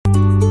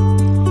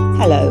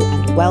Hello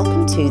and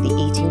welcome to the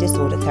Eating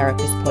Disorder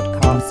Therapist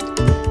podcast.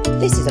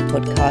 This is a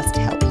podcast to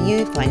help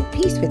you find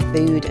peace with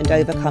food and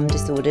overcome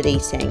disordered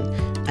eating.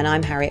 And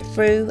I'm Harriet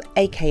Frew,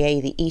 aka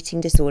the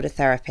Eating Disorder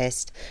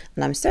Therapist,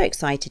 and I'm so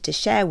excited to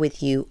share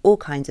with you all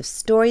kinds of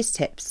stories,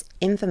 tips,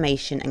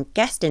 information and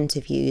guest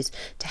interviews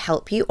to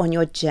help you on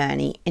your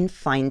journey in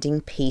finding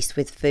peace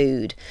with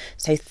food.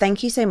 So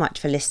thank you so much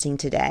for listening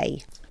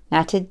today.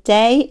 Now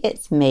today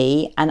it's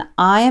me and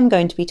I am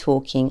going to be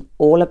talking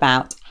all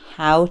about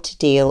how to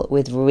deal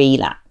with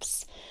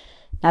relapse.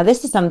 Now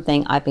this is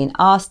something I've been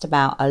asked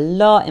about a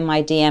lot in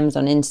my DMs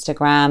on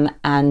Instagram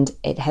and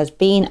it has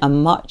been a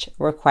much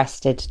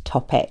requested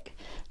topic.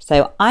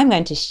 So I'm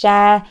going to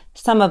share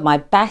some of my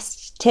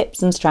best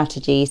tips and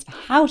strategies for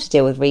how to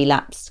deal with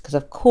relapse because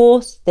of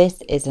course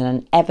this is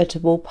an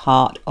inevitable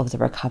part of the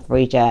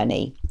recovery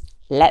journey.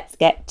 Let's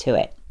get to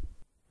it.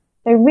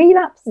 So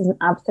relapse is an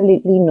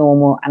absolutely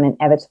normal and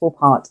inevitable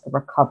part of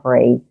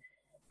recovery.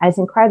 And it's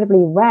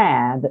incredibly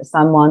rare that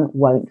someone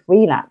won't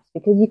relapse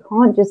because you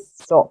can't just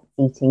stop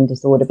eating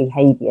disorder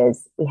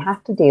behaviours. We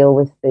have to deal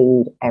with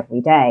food every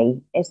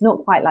day. It's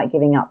not quite like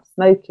giving up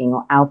smoking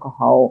or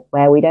alcohol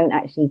where we don't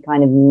actually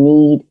kind of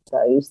need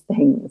those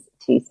things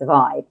to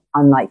survive,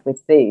 unlike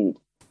with food.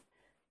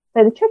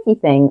 So the tricky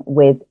thing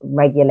with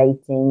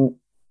regulating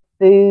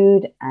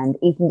food and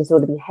eating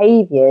disorder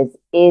behaviours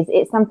is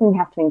it's something we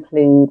have to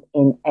include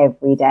in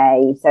every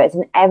day. So it's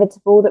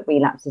inevitable that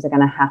relapses are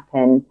going to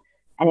happen.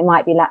 And it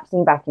might be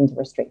lapsing back into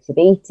restrictive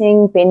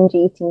eating, binge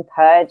eating,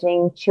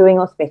 purging, chewing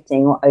or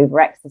spitting, or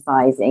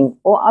over-exercising,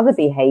 or other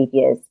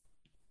behaviours.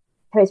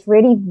 So it's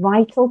really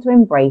vital to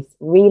embrace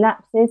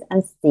relapses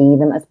and see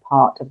them as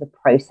part of the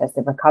process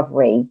of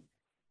recovery.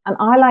 And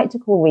I like to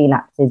call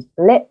relapses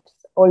blips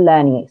or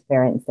learning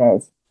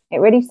experiences. It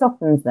really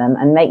softens them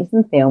and makes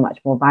them feel much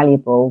more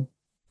valuable.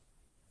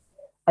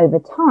 Over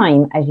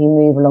time, as you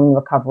move along the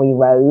recovery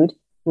road,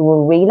 you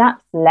will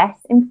relapse less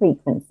in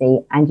frequency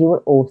and you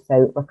will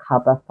also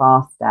recover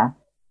faster.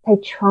 So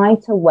try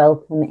to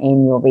welcome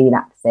in your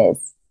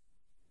relapses.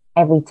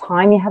 Every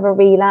time you have a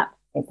relapse,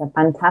 it's a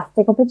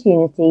fantastic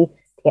opportunity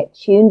to get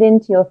tuned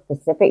into your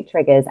specific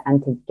triggers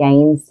and to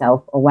gain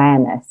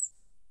self-awareness.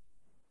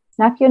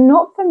 Now, if you're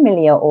not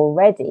familiar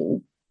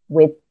already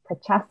with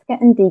Prochaska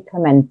and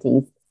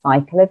DiClementi's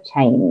cycle of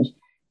change,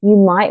 you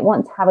might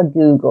want to have a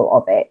Google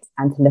of it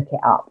and to look it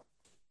up.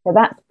 So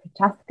that's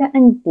Prochaska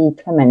and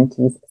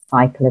DiClementi's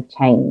cycle of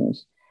change.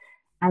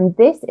 And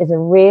this is a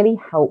really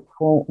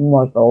helpful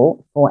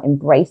model for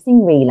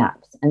embracing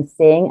relapse and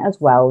seeing as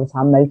well that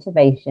our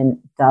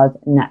motivation does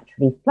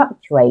naturally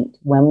fluctuate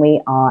when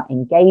we are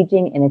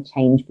engaging in a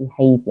change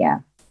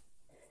behaviour.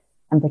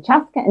 And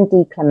Prochaska and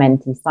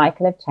DiClementi's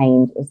cycle of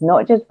change is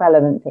not just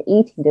relevant for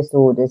eating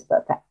disorders,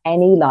 but for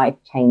any life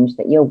change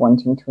that you're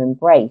wanting to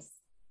embrace.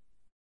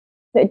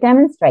 So it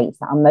demonstrates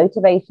that our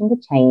motivation to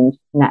change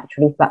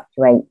naturally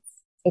fluctuates.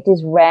 It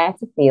is rare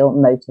to feel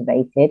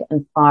motivated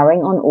and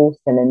firing on all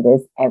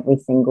cylinders every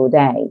single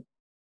day.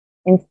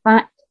 In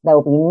fact, there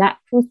will be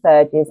natural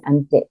surges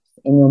and dips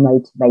in your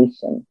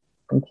motivation,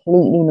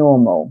 completely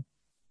normal.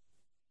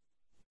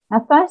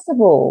 Now, first of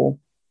all,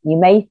 you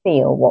may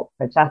feel what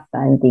Prochaska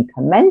and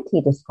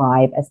DiClementi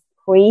describe as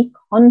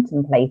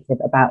pre-contemplative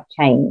about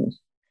change.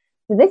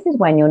 So this is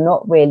when you're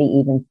not really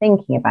even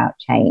thinking about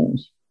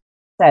change.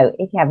 So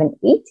if you have an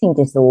eating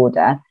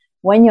disorder,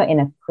 when you're in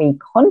a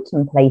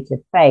pre-contemplative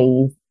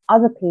phase,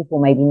 other people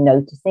may be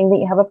noticing that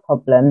you have a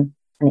problem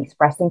and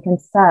expressing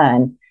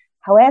concern.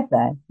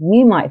 However,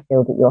 you might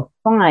feel that you're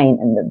fine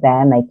and that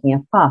they're making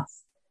a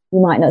fuss.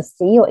 You might not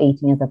see your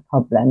eating as a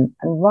problem,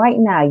 and right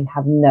now you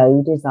have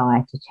no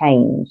desire to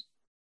change.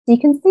 So you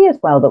can see as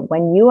well that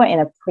when you are in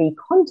a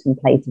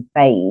pre-contemplative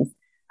phase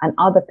and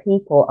other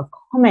people are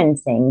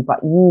commenting,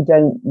 but you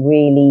don't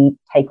really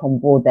take on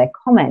board their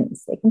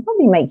comments, it can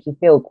probably make you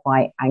feel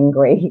quite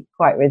angry,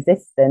 quite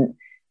resistant,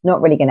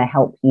 not really going to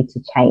help you to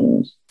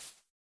change.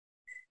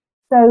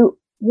 So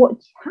what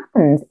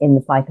happens in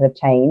the cycle of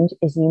change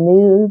is you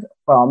move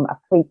from a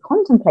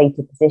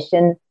pre-contemplative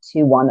position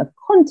to one of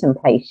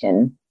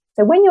contemplation.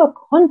 So when you're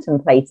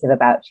contemplative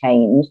about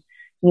change,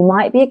 you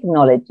might be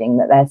acknowledging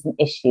that there's some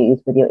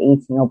issues with your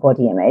eating or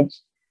body image.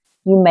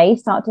 You may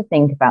start to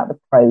think about the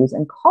pros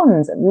and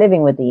cons of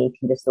living with the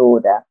eating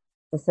disorder.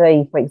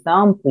 So, for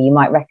example, you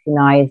might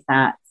recognize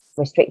that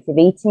restrictive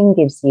eating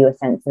gives you a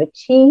sense of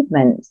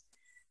achievement.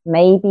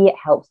 Maybe it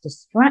helps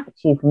distract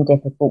you from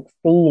difficult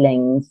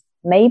feelings.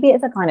 Maybe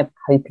it's a kind of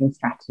coping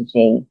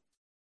strategy.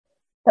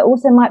 There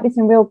also might be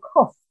some real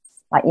costs,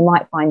 like you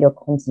might find your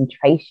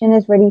concentration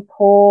is really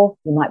poor.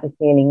 You might be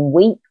feeling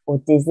weak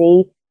or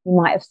dizzy. You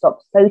might have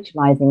stopped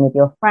socializing with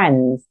your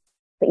friends,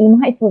 but you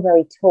might feel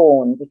very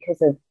torn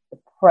because of the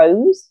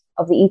pros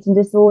of the eating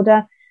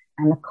disorder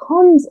and the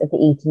cons of the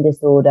eating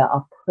disorder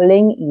are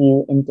pulling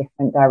you in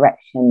different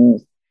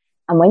directions.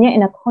 And when you're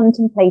in a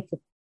contemplative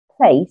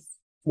place,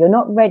 you're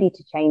not ready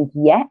to change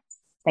yet.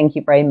 Thank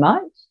you very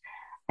much.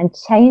 And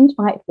change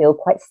might feel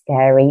quite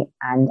scary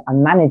and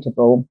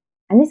unmanageable.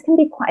 And this can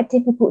be quite a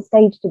difficult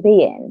stage to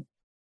be in.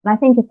 And I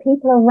think if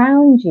people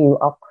around you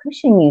are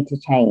pushing you to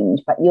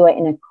change, but you are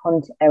in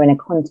a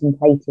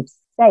contemplative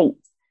state,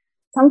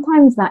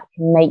 sometimes that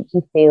can make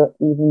you feel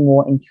even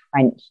more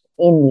entrenched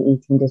in the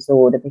eating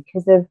disorder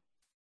because of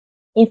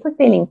if we're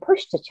feeling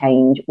pushed to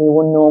change, we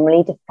will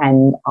normally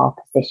defend our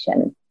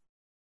position.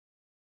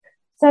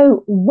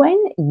 So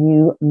when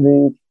you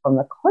move from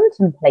the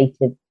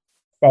contemplative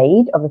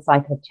stage of the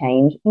cycle of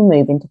change, you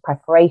move into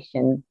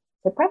preparation.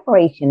 So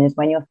preparation is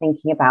when you're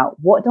thinking about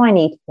what do I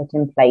need to put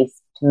in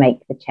place to make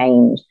the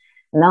change?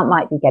 And that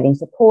might be getting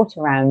support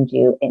around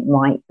you. It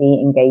might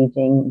be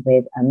engaging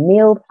with a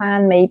meal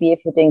plan, maybe if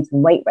you're doing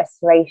some weight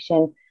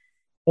restoration.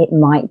 It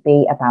might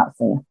be about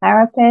seeing a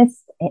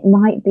therapist. It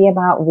might be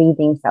about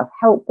reading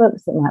self-help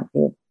books. It might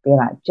be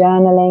about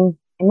journaling.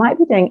 It might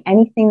be doing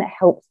anything that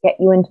helps get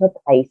you into a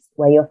place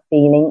where you're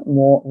feeling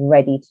more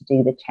ready to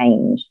do the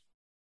change.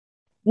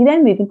 You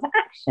then move into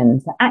action.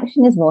 So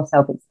action is more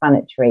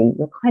self-explanatory.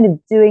 You're kind of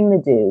doing the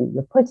do.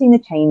 You're putting the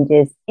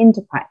changes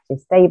into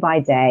practice day by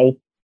day,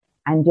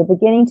 and you're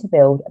beginning to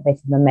build a bit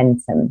of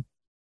momentum.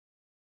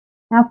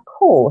 Now, of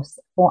course,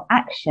 for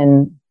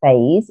action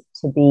phase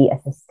to be a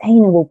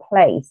sustainable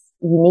place,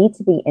 you need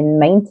to be in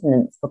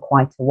maintenance for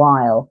quite a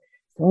while.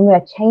 So when we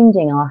are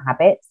changing our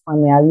habits,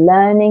 when we are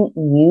learning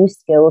new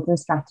skills and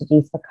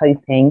strategies for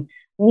coping,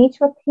 we need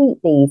to repeat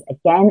these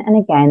again and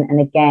again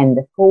and again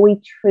before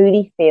we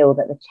truly feel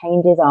that the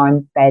changes are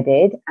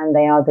embedded and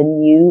they are the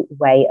new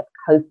way of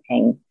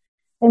coping.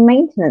 So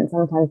maintenance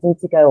sometimes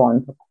needs to go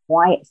on for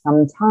quite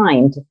some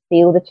time to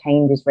feel the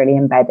change is really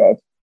embedded.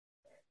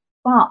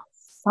 But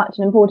such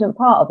an important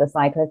part of the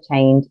cycle of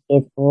change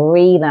is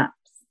relapse.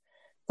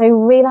 So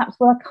relapse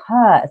will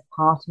occur as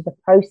part of the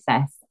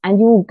process, and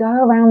you will go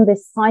around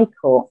this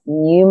cycle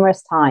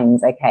numerous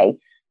times, okay?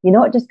 You're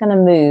not just going to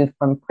move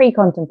from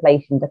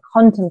pre-contemplation to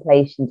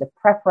contemplation to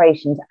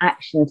preparation to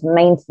action to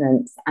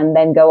maintenance and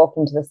then go off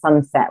into the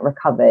sunset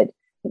recovered.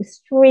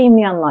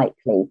 Extremely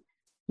unlikely.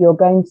 You're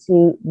going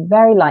to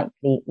very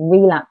likely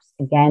relapse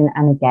again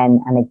and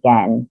again and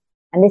again.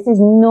 And this is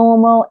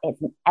normal,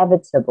 it's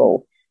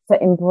inevitable. So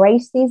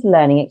embrace these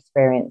learning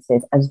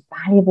experiences as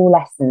valuable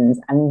lessons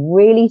and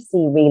really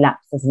see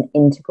relapse as an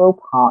integral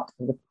part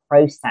of the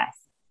process.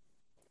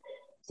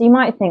 So you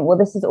might think, well,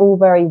 this is all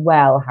very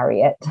well,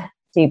 Harriet,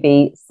 to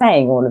be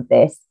saying all of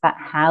this, but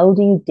how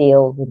do you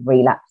deal with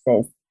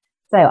relapses?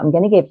 So I'm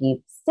going to give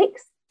you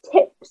 6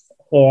 tips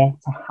here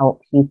to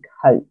help you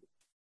cope.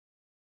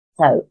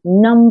 So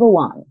number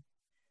 1,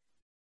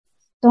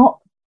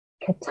 stop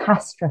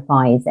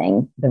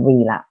catastrophizing the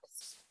relapse.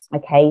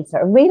 Okay, so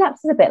a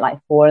relapse is a bit like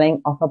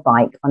falling off a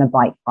bike on a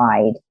bike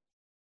ride.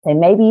 So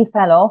maybe you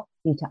fell off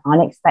due to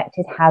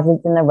unexpected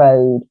hazards in the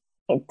road.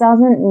 It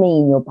doesn't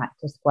mean you're back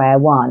to square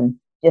one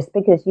just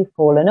because you've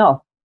fallen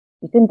off.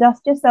 You can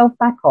dust yourself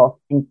back off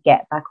and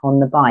get back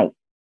on the bike.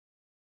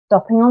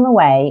 Stopping on the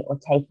way or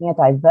taking a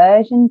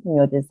diversion from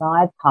your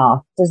desired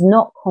path does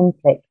not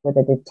conflict with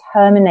a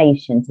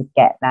determination to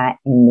get there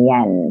in the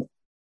end.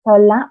 So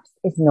a lapse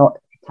is not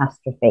a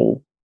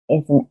catastrophe.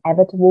 It's an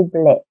inevitable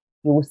blip.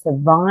 You will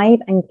survive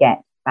and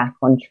get back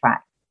on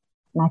track.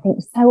 And I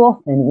think so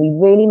often we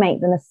really make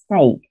the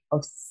mistake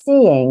of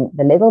seeing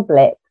the little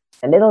blip,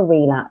 the little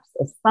relapse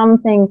as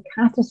something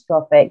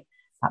catastrophic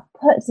that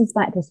puts us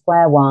back to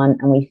square one,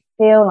 and we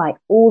feel like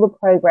all the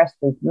progress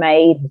we've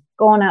made has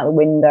gone out the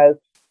window,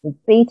 we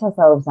beat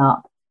ourselves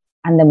up,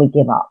 and then we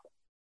give up.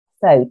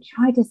 So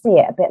try to see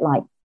it a bit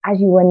like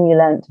when you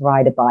learn to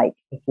ride a bike,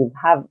 if you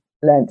have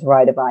learned to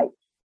ride a bike,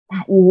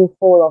 that you will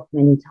fall off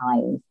many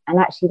times. And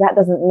actually that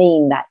doesn't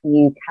mean that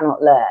you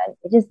cannot learn.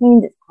 It just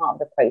means it's part of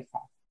the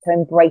process. So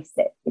embrace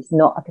it. It's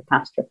not a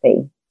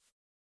catastrophe.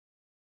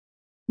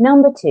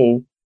 Number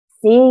 2,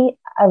 see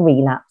a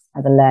relapse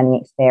as a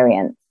learning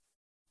experience.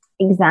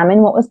 Examine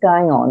what was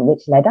going on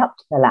which led up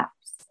to the lapse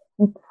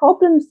and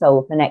problem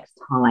solve the next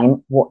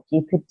time what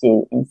you could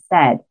do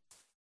instead.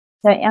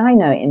 So I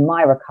know in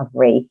my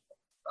recovery,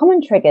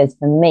 common triggers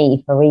for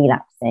me for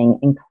relapsing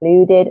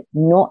included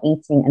not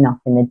eating enough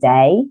in the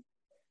day.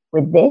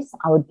 With this,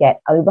 I would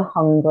get over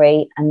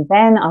hungry, and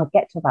then I would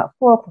get to about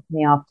 4 o'clock in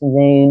the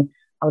afternoon.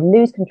 I would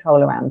lose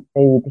control around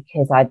food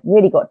because I'd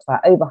really got to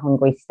that over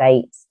hungry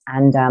state.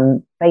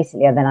 And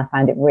basically, then I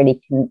found it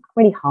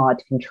really hard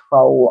to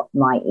control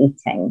my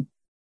eating.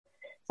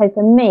 So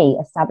for me,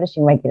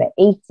 establishing regular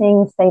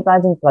eating,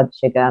 stabilizing blood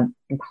sugar,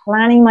 and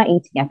planning my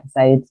eating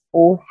episodes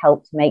all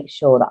helped make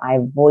sure that I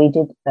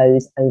avoided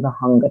those over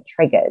hunger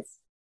triggers.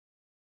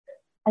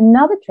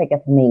 Another trigger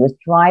for me was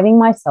driving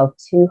myself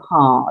too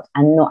hard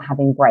and not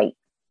having breaks.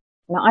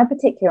 Now, I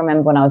particularly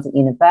remember when I was at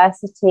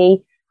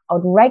university, I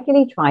would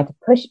regularly try to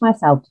push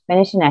myself to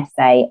finish an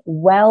essay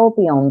well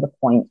beyond the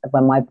point of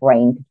when my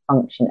brain could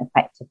function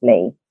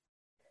effectively.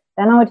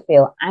 Then I would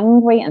feel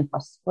angry and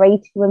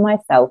frustrated with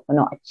myself for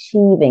not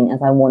achieving as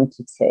I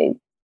wanted to.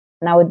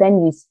 And I would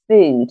then use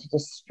food to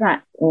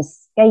distract and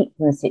escape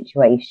from the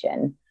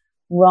situation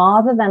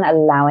rather than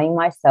allowing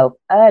myself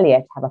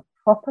earlier to have a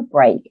proper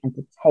break and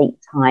to take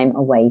time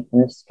away from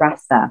the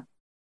stressor.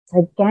 So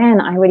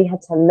again, I really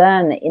had to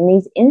learn that in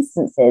these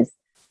instances,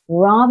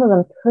 rather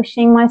than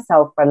pushing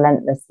myself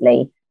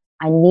relentlessly,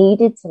 I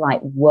needed to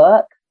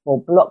work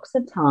for blocks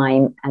of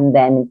time and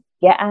then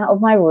get out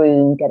of my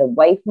room, get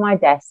away from my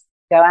desk,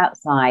 go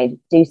outside,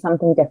 do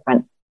something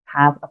different,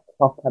 have a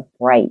proper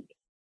break.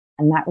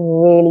 And that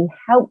really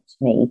helped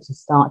me to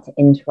start to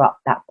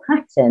interrupt that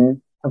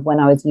pattern of when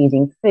I was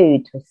using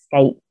food to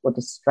escape or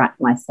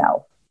distract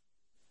myself.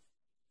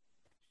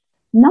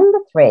 Number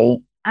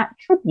 3,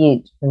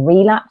 attribute the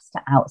relapse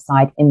to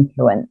outside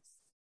influence.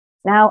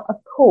 Now, of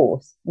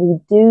course, we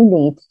do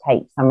need to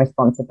take some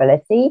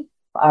responsibility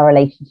for our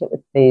relationship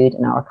with food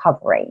and our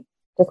recovery.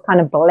 Just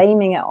kind of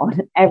blaming it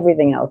on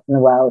everything else in the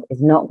world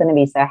is not going to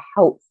be so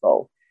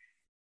helpful.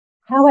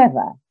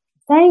 However,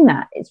 saying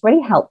that, it's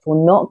really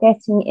helpful not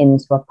getting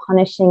into a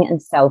punishing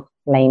and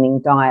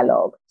self-blaming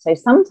dialogue. So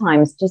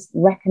sometimes just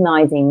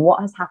recognizing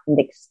what has happened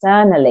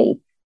externally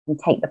can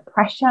take the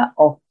pressure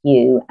off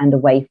you and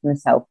away from the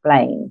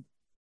self-blame.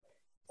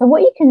 So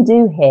what you can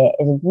do here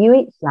is view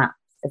each lapse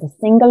as a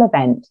single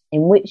event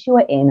in which you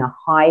are in a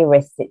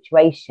high-risk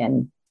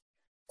situation.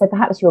 So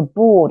perhaps you're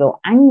bored or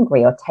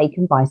angry or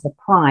taken by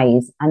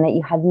surprise, and that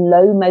you had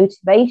low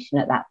motivation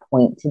at that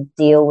point to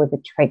deal with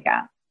the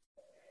trigger.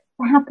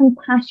 To have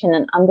compassion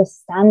and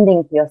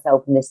understanding for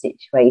yourself in this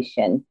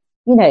situation.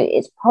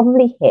 It's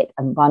probably hit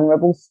a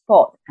vulnerable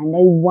spot, and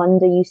no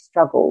wonder you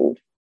struggled.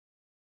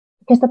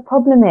 Because the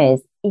problem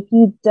is, if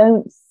you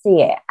don't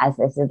see it as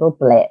this little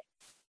blip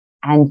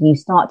and you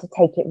start to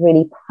take it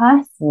really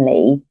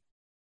personally,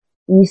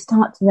 you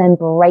start to then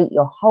berate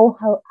your whole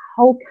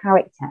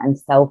character and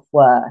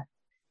self-worth.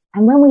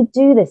 And when we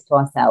do this to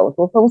ourselves,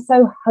 we'll feel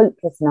so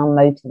hopeless and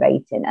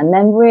unmotivated, and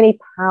then really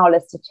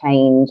powerless to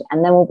change,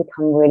 and then we'll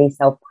become really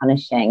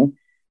self-punishing.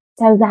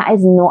 So that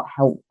is not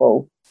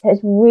helpful. So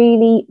it's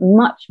really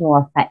much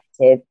more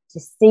effective to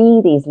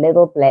see these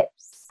little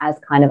blips as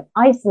kind of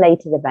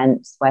isolated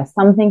events where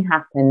something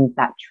happened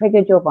that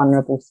triggered your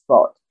vulnerable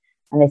spot.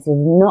 And this is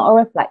not a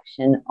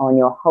reflection on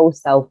your whole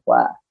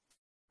self-worth.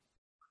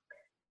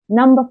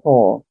 Number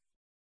 4,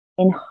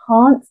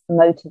 enhance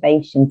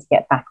motivation to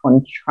get back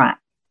on track.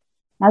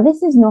 Now,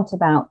 this is not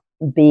about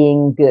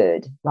being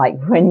good, like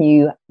when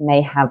you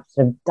may have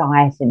sort of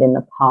dieted in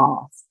the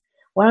past.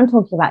 When I'm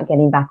talking about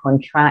getting back on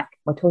track,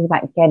 we're talking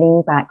about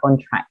getting back on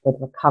track with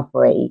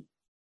recovery.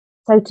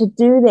 So to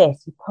do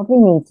this, you probably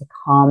need to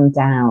calm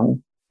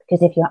down,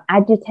 because if you're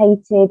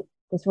agitated,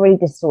 this really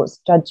distorts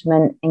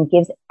judgment and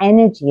gives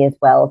energy as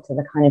well to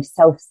the kind of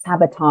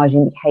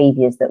self-sabotaging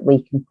behaviours that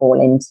we can fall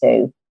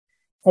into.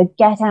 So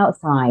get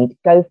outside,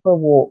 go for a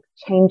walk,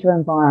 change your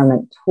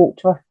environment, talk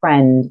to a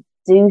friend,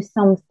 do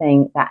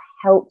something that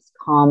helps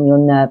calm your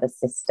nervous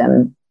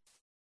system.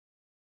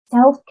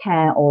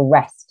 Self-care or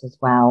rest as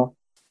well.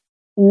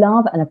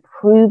 Love and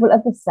approval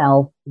of the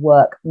self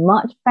work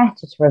much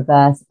better to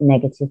reverse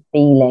negative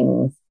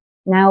feelings.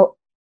 Now,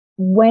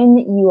 when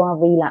you are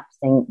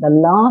relapsing, the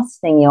last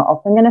thing you're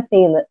often going to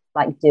feel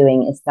like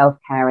doing is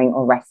self-caring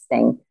or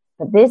resting.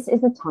 But this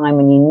is the time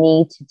when you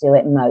need to do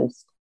it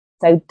most.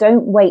 So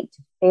don't wait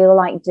to feel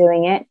like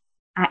doing it.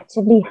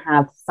 Actively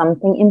have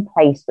something in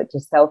place which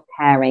is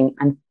self-caring,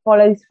 and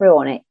follow through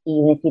on it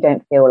even if you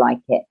don't feel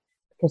like it,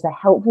 because the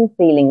helpful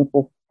feelings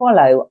will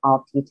follow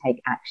after you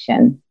take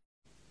action.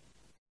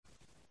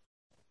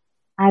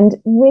 And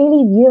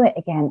really view it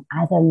again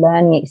as a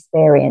learning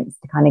experience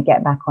to kind of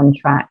get back on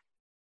track.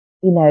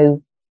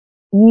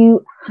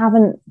 You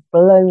haven't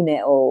blown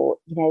it all.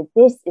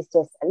 This is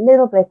just a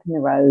little blip in the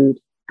road,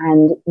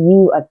 and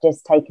you have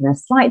just taken a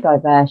slight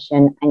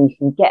diversion and you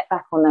can get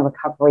back on the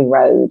recovery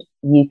road.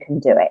 You can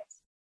do it.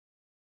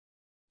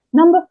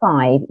 Number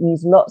 5,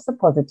 use lots of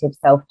positive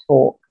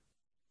self-talk.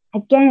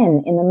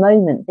 Again, in the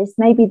moment, this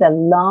may be the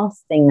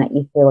last thing that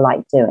you feel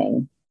like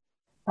doing,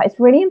 but it's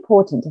really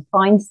important to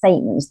find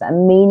statements that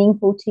are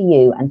meaningful to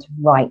you and to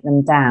write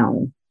them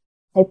down.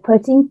 So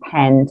putting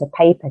pen to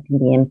paper can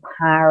be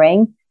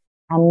empowering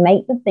and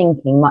make the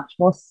thinking much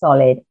more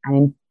solid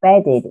and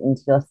embedded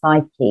into your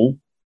psyche.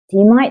 So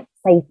you might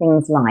say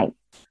things like,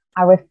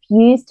 I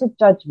refuse to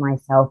judge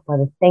myself by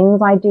the things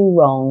I do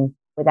wrong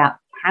without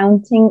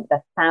counting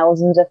the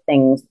thousands of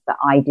things that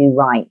I do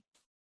right.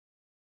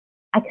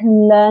 I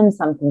can learn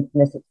something from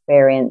this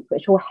experience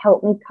which will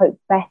help me cope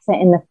better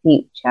in the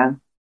future.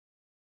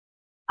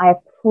 I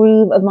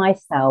approve of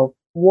myself.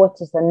 What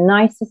is the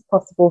nicest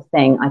possible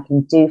thing I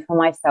can do for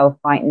myself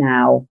right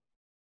now?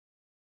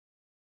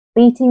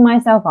 Beating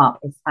myself up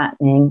is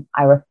fattening.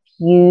 I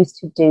refuse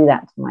to do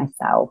that to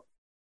myself.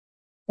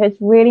 So it's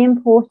really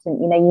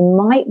important, you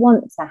might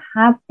want to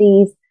have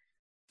these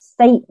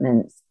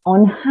statements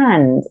on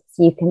hand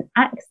so you can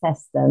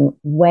access them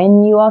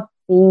when you are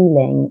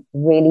feeling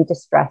really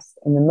distressed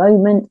in the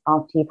moment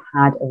after you've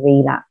had a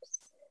relapse.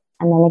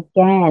 And then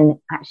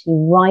again, actually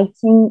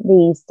writing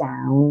these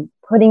down,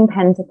 putting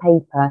pen to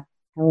paper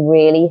can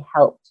really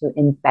help to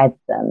embed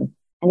them.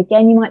 And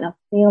again, you might not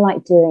feel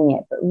like doing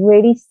it, but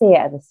really see it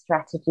as a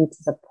strategy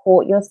to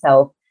support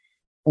yourself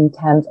in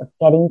terms of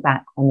getting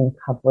back on the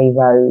recovery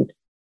road.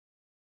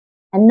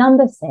 And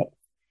number 6,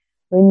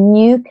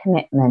 renew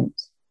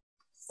commitment.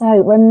 So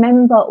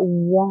remember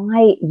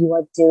why you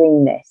are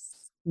doing this.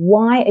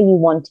 Why are you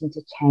wanting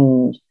to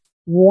change?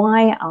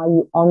 Why are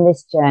you on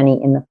this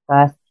journey in the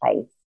first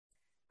place?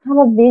 Have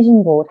a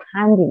vision board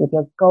handy with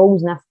your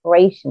goals and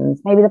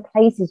aspirations, maybe the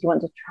places you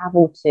want to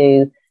travel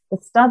to, the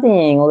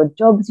studying or the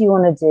jobs you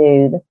want to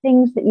do, the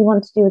things that you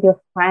want to do with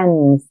your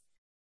friends.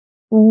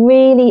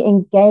 Really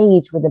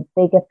engage with a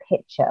bigger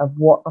picture of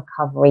what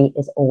recovery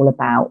is all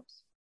about,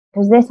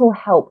 because this will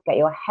help get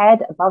your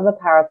head above the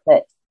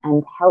parapet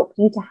and help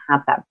you to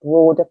have that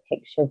broader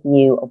picture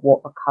view of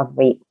what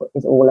recovery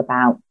is all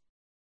about.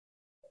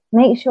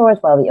 Make sure as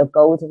well that your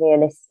goals are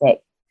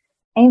realistic.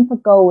 Aim for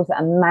goals that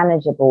are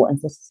manageable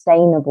and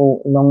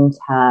sustainable long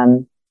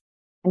term,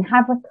 and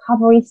have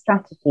recovery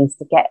strategies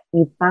to get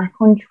you back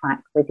on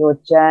track with your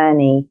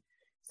journey.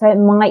 So it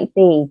might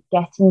be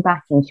getting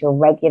back into your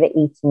regular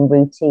eating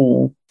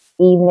routine,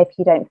 even if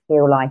you don't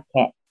feel like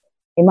it.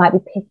 It might be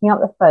picking up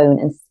the phone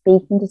and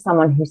speaking to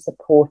someone who's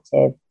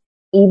supportive,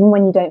 even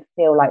when you don't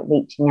feel like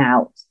reaching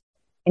out.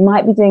 It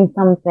might be doing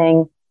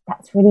something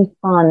that's really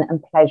fun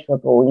and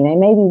pleasurable,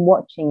 maybe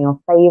watching your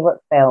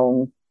favorite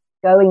film,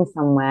 going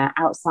somewhere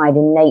outside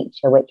in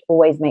nature, which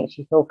always makes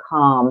you feel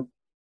calm.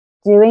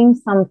 Doing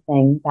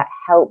something that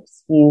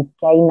helps you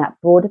gain that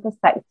broader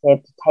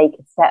perspective to take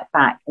a step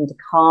back and to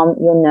calm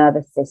your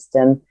nervous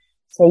system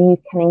so you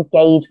can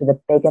engage with a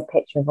bigger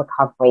picture of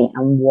recovery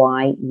and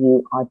why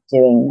you are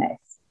doing this.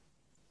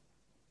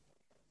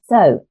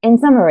 So, in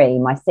summary,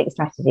 my 6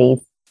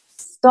 strategies: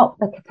 stop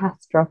the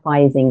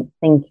catastrophizing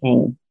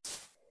thinking.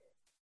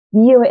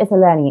 View it as a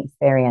learning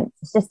experience.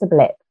 It's just a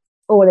blip,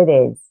 all it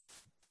is.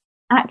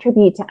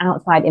 Attribute to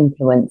outside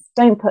influence.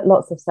 Don't put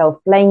lots of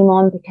self-blame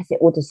on, because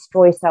it will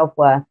destroy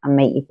self-worth and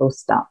make you feel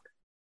stuck.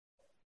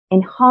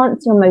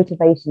 Enhance your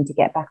motivation to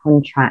get back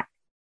on track.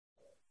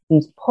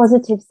 Use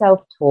positive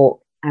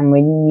self-talk and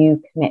renew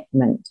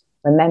commitment.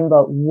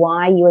 Remember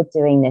why you are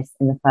doing this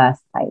in the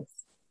first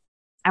place.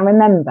 And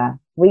remember,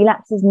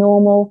 relapse is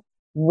normal,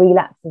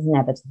 relapse is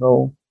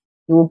inevitable.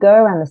 You will go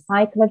around the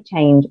cycle of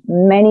change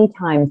many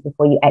times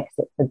before you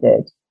exit for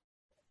good.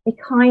 Be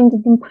kind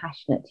and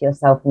compassionate to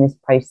yourself in this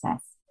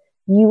process.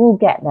 You will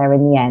get there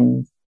in the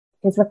end,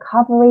 because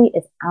recovery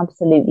is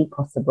absolutely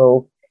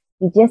possible.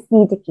 You just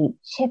need to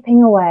keep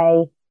chipping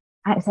away,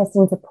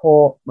 accessing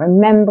support,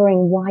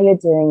 remembering why you're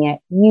doing it,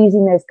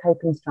 using those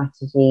coping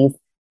strategies.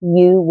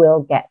 You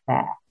will get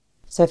there.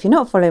 So if you're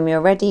not following me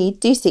already,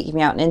 do seek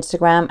me out on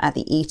Instagram at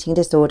the Eating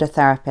Disorder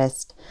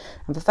Therapist.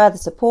 And for further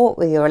support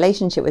with your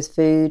relationship with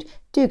food,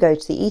 do go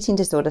to the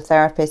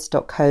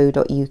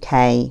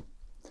eatingdisordertherapist.co.uk.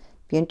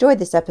 If you enjoyed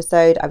this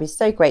episode, I'd be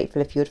so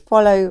grateful if you would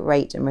follow,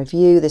 rate and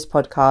review this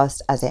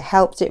podcast, as it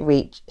helps it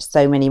reach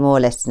so many more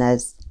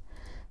listeners.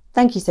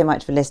 Thank you so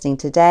much for listening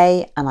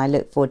today, and I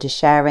look forward to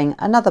sharing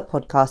another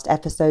podcast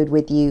episode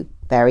with you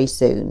very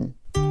soon.